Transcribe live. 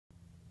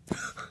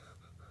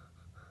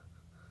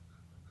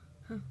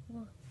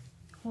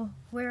Well,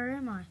 where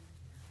am I?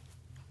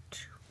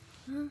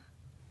 Huh?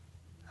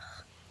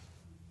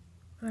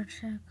 Gotta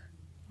check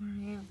where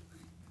I am.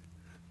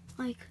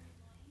 Like,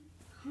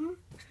 huh?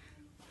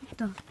 What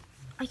the?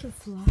 I can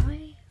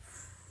fly?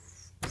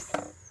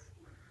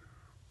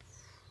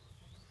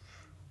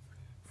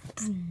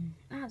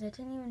 Ah, that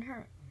didn't even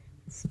hurt.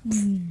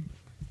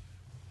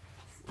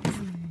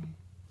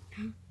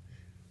 Huh?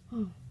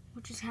 Oh,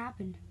 what just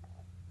happened?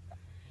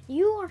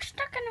 You are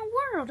stuck in a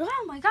world.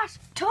 Oh my gosh,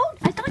 Toad!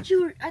 I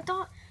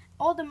thought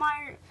all the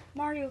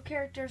Mario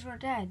characters were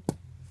dead.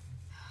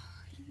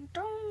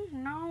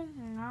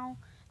 No.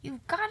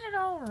 You've got it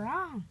all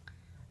wrong.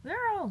 We're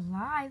all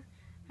alive,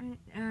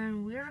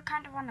 and we're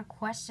kind of on a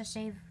quest to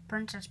save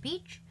Princess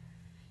Peach.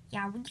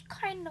 Yeah, we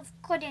kind of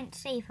couldn't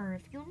save her,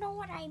 if you know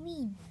what I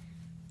mean.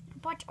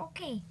 But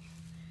okay,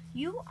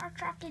 you are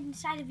trapped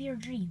inside of your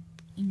dream.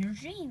 In your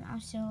dream, I'm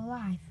still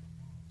alive.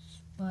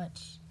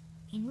 But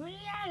in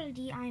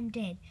reality, I'm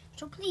dead.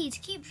 So please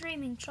keep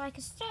dreaming so I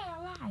can stay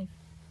alive.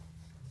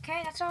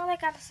 Okay, that's all I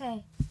gotta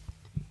say.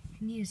 I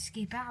need to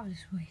escape out of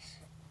this place.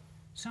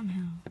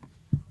 Somehow.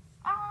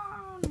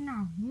 Oh,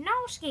 no. No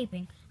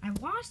escaping. I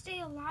want to stay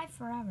alive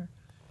forever.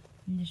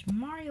 In this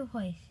Mario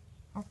place.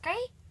 Okay?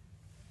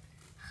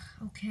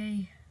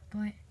 Okay,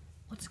 but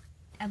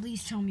at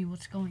least tell me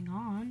what's going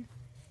on.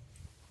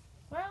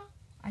 Well,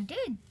 I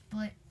did,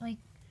 but, like,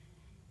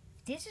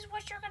 if this is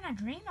what you're gonna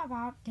dream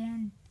about,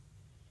 then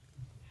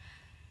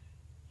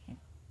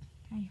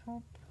I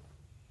hope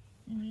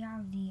in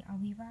reality I'll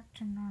be back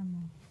to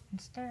normal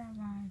and stay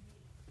alive.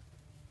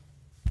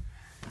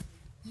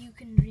 You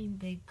can dream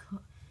big,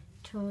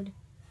 Toad,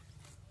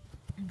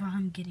 but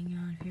I'm getting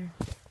out of here.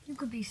 You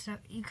could be stuck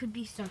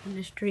in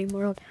this dream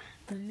world,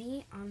 but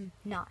me, I'm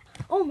not.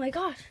 Oh my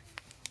gosh!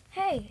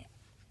 Hey,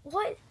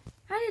 what?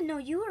 I didn't know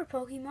you were a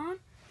Pokemon.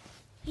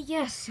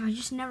 Yes, I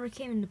just never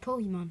came into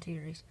Pokemon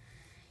series.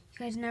 You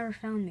guys never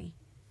found me.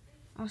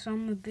 Also,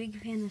 I'm a big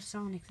fan of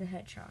Sonic the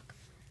Hedgehog.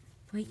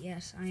 But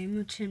yes, I am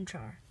a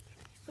Chimchar.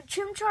 But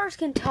Chimchars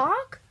can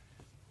talk?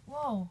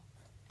 Whoa.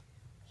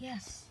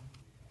 Yes.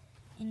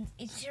 And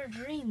it's your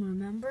dream,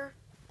 remember?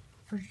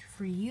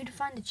 For you to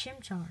find a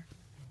Chimchar.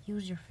 He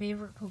was your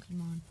favorite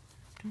Pokemon.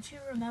 Don't you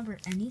remember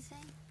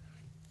anything?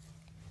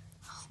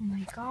 Oh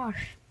my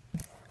gosh.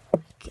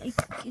 I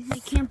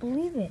can't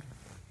believe it.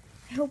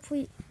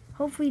 Hopefully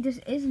this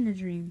isn't a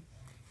dream.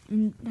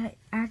 And that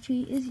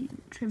actually is you,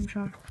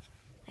 Chimchar.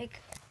 Like,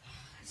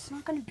 it's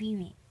not gonna be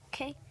me,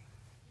 okay?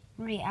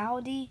 In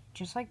reality,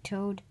 just like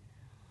Toad,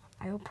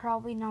 I will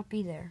probably not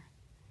be there.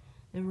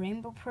 The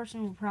rainbow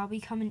person will probably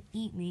come and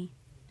eat me,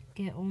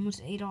 get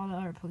almost ate all the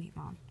other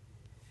Pokemon.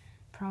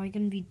 Probably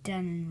gonna be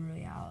dead in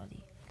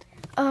reality.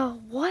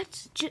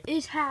 What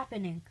is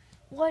happening?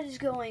 What is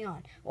going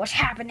on? What's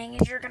happening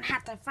is you're gonna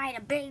have to fight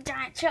a big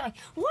giant chili.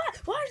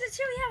 What? Why does the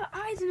chili have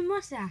eyes and a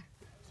mustache?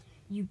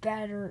 You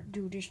better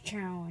do this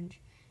challenge.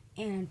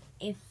 And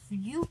if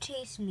you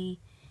taste me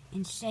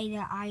and say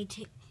that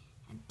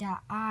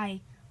I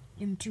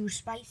am too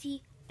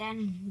spicy,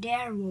 then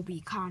there will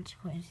be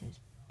consequences.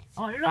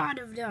 A lot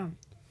of them.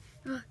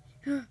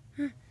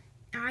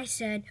 I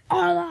said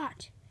a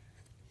lot.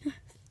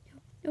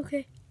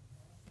 Okay.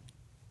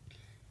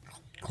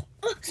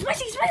 Oh,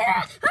 spicy!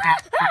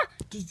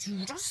 Did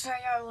you just say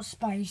I was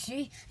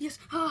spicy? Yes.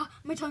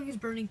 My tongue is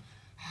burning.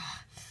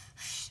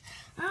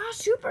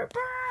 Super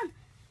burn!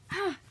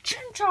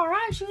 Chimchar,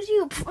 I choose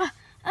you. Why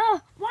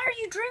are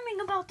you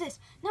dreaming about this?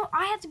 No,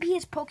 I have to be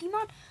his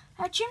Pokemon.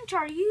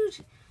 Chimchar,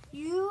 use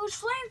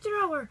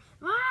flamethrower.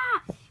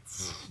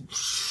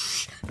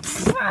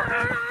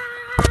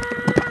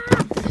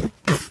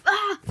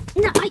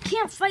 No, I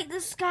can't fight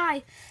this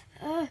guy.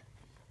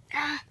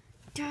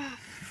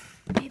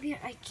 Maybe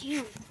I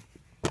can.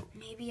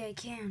 Maybe I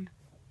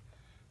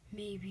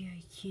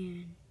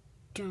can.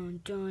 Dun.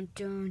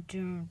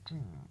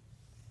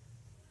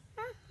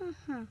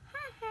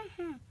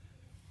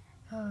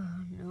 Oh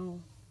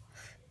no.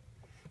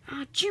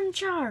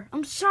 Chimchar,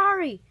 I'm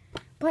sorry.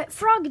 But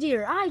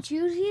Frogadier, I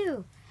choose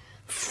you.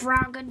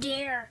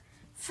 Frogadier,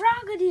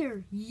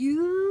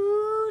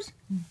 use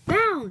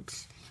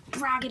bounce.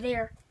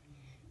 Frogadier.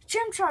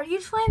 Chimchar,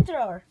 use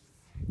flamethrower.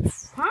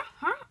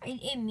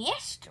 It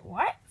missed?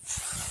 What?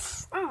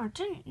 Oh, it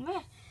didn't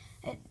miss.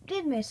 It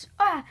did miss.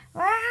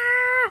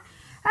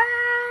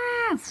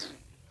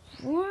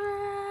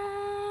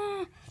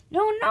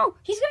 No,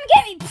 he's gonna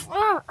get me.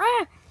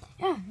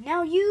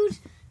 Now use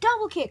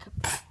double kick.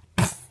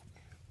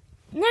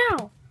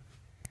 Now,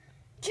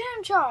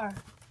 Chimchar,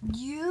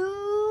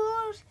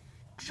 use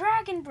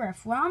dragon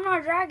breath. Well, I'm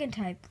not a dragon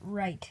type.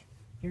 Right.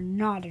 You're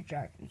not a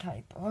dragon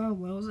type. Oh,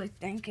 what was I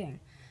thinking?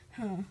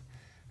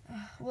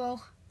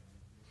 Well,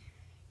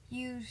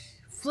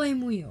 use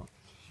flame wheel.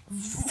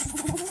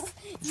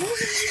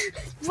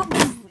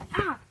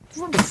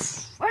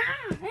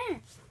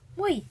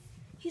 Wait,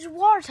 he's a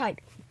water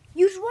type.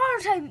 Use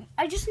water type.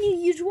 I just need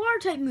to use water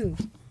type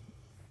moves.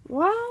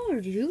 Well, are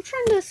you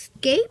trying to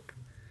escape?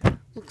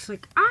 Looks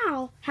like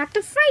I'll have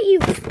to fight you.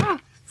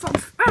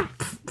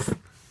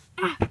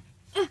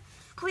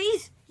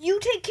 Please, you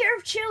take care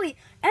of Chili.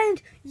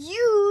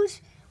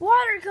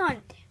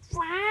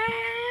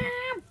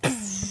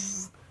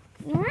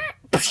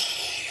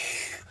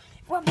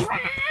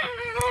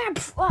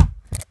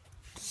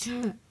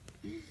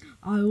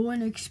 I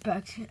wouldn't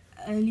expect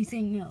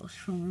anything else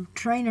from a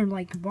trainer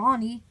like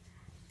Bonnie.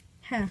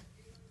 Heh.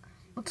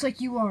 Looks like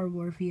you are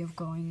worthy of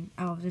going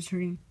out of this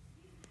room.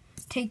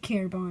 Take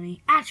care,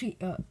 Bonnie. Actually,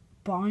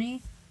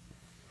 Bonnie?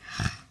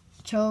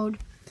 Toad.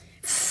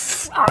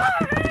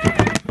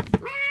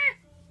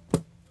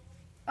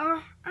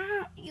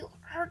 You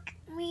hurt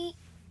me.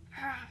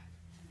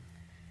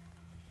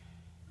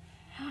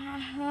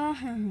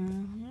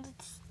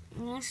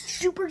 Let's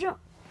super jump.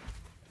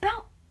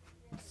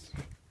 Bounce.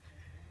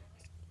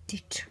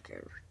 They took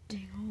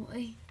everything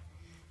away.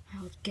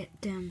 I'll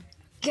get them.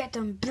 Get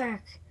them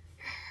back.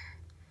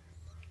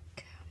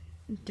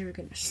 They're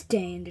gonna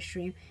stay in the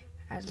stream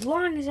as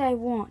long as I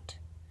want.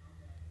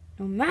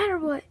 No matter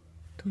what,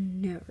 they'll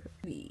never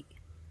be.